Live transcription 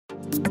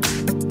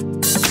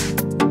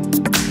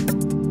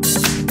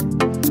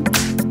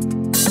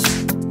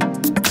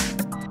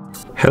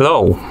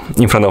Hello,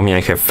 in front of me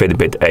I have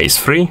Fitbit Ace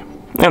 3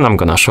 and I'm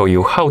gonna show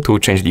you how to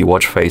change the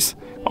watch face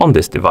on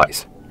this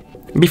device.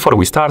 Before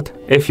we start,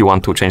 if you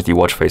want to change the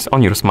watch face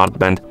on your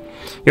smartband,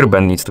 your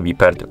band needs to be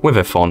paired with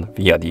a phone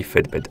via the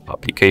Fitbit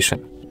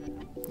application.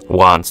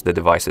 Once the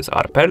devices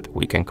are paired,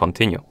 we can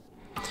continue.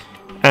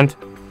 And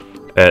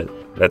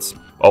let's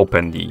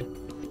open the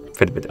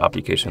Fitbit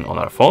application on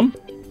our phone,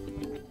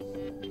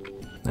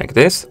 like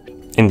this.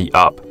 In the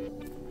app,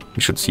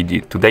 you should see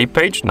the Today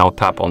page. Now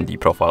tap on the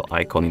profile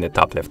icon in the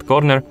top left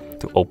corner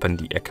to open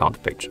the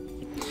account page.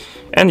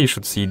 And you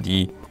should see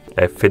the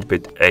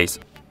Fitbit Ace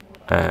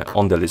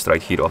on the list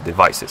right here of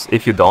devices.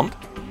 If you don't,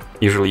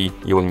 usually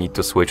you will need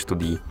to switch to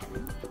the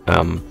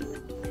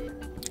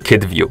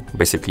kit view,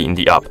 basically in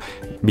the app.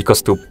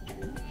 Because to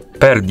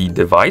pair the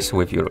device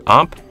with your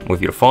app,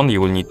 with your phone, you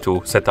will need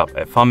to set up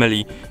a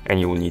family and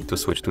you will need to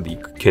switch to the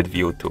kit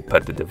view to pair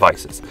the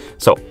devices.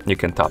 So you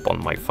can tap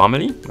on My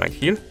Family right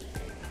here.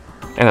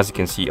 And as you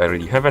can see, I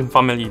already have a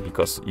family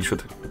because you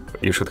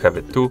should have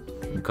it too,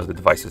 because the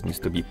devices needs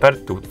to be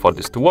paired for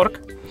this to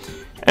work.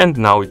 And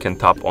now we can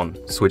tap on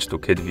Switch to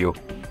Kit View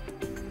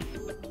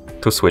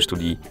to switch to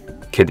the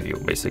kit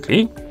view,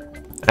 basically,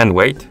 and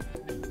wait.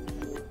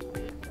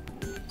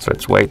 So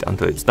let's wait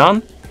until it's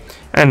done.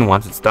 And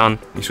once it's done,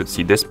 you should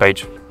see this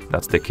page.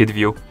 That's the kit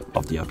view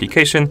of the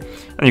application.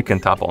 And you can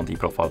tap on the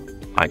profile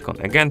icon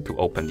again to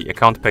open the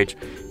account page.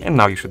 And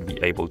now you should be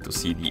able to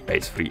see the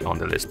Ace 3 on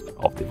the list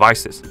of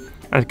devices.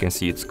 As you can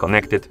see, it's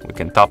connected. We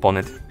can tap on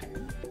it.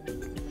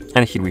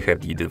 And here we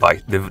have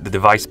the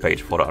device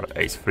page for our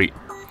Ace 3.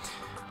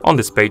 On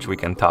this page, we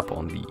can tap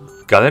on the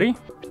gallery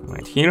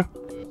right here.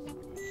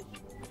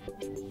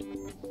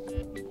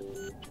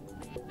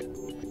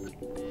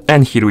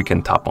 And here we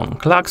can tap on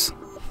clocks.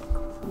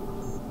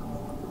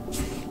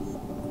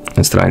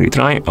 Let's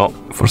retry. Oh,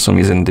 for some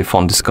reason the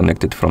phone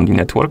disconnected from the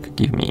network.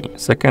 Give me a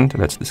second.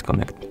 Let's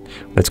disconnect.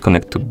 Let's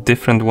connect to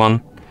different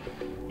one.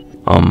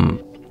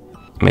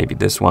 Maybe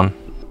this one.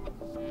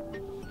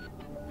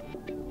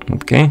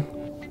 Okay.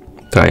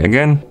 Try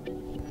again.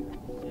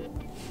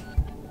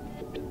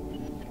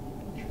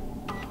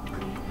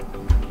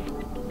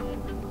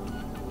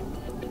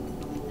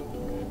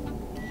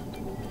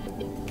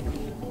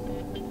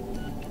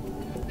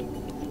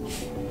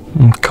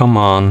 Come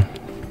on.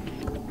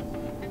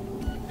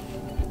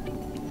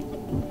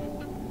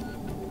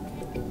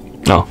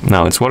 Oh,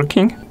 now it's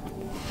working.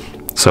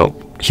 So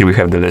here we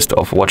have the list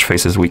of watch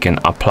faces we can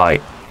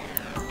apply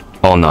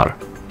on our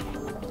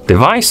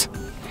device.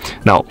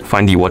 Now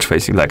find the watch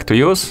face you like to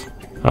use.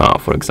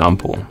 For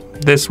example,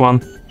 this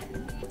one.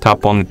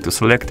 Tap on it to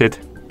select it.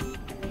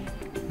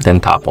 Then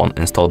tap on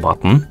Install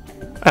button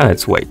and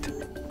let's wait.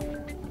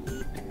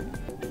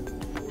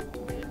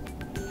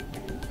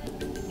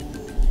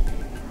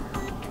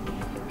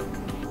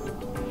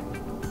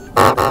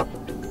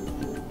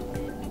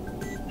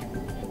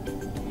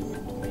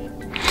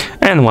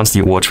 And once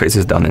the watch face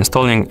is done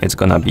installing, it's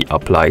gonna be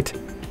applied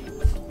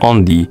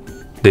on the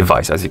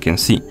device, as you can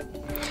see.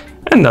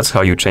 And that's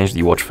how you change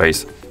the watch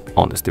face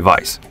on this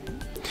device.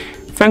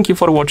 Thank you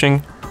for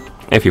watching.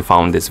 If you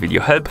found this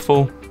video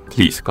helpful,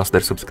 please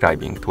consider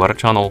subscribing to our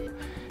channel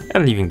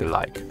and leaving the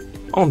like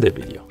on the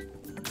video.